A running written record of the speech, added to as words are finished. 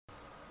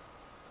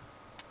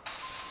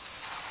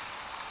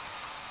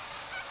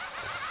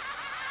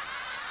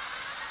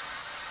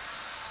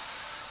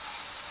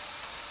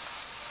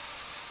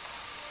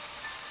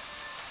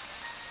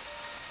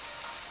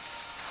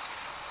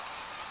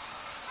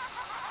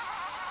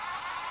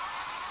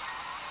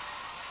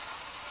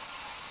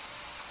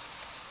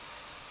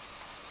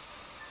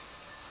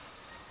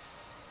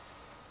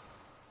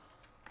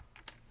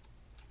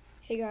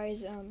Hey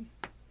guys,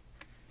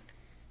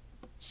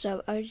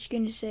 so I was just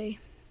gonna say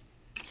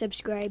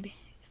subscribe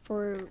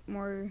for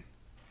more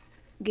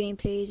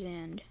gameplays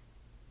and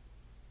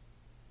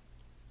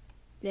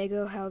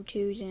Lego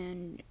how-tos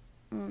and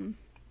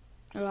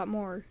a lot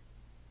more.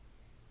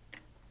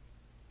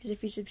 Because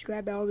if you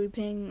subscribe, I'll be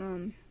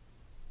playing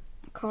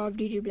Call of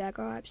Duty Black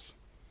Ops,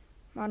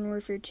 Modern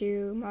Warfare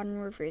 2, Modern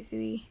Warfare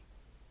 3,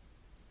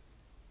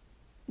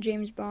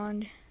 James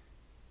Bond,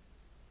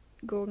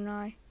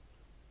 GoldenEye,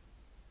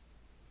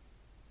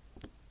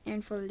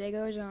 and for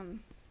Legos,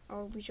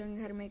 I'll be showing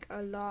you how to make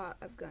a lot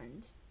of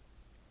guns.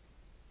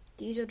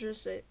 These are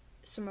just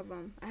some of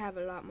them. I have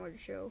a lot more to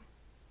show.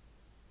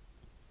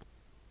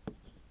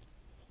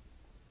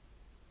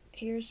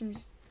 Here's some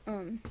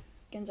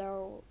guns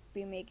I'll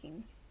be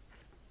making.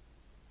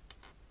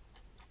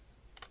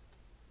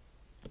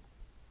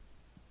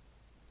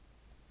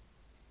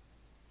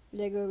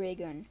 Lego ray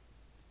gun.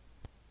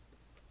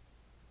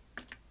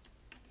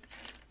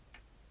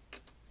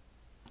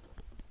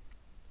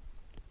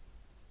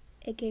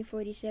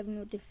 AK-47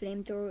 with the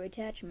flamethrower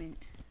attachment.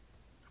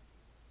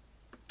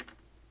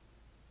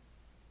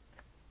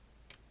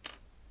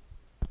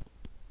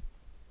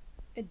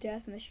 A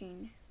death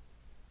machine.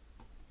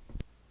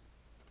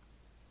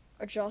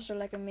 It's also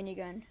like a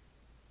minigun.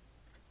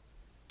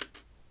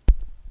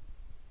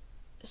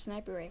 A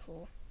sniper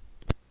rifle.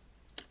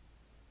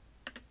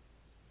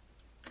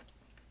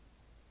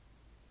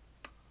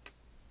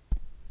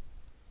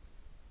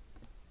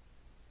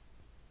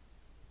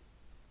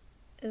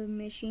 A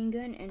machine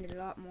gun and a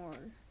lot more.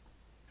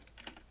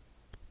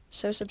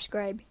 So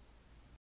subscribe.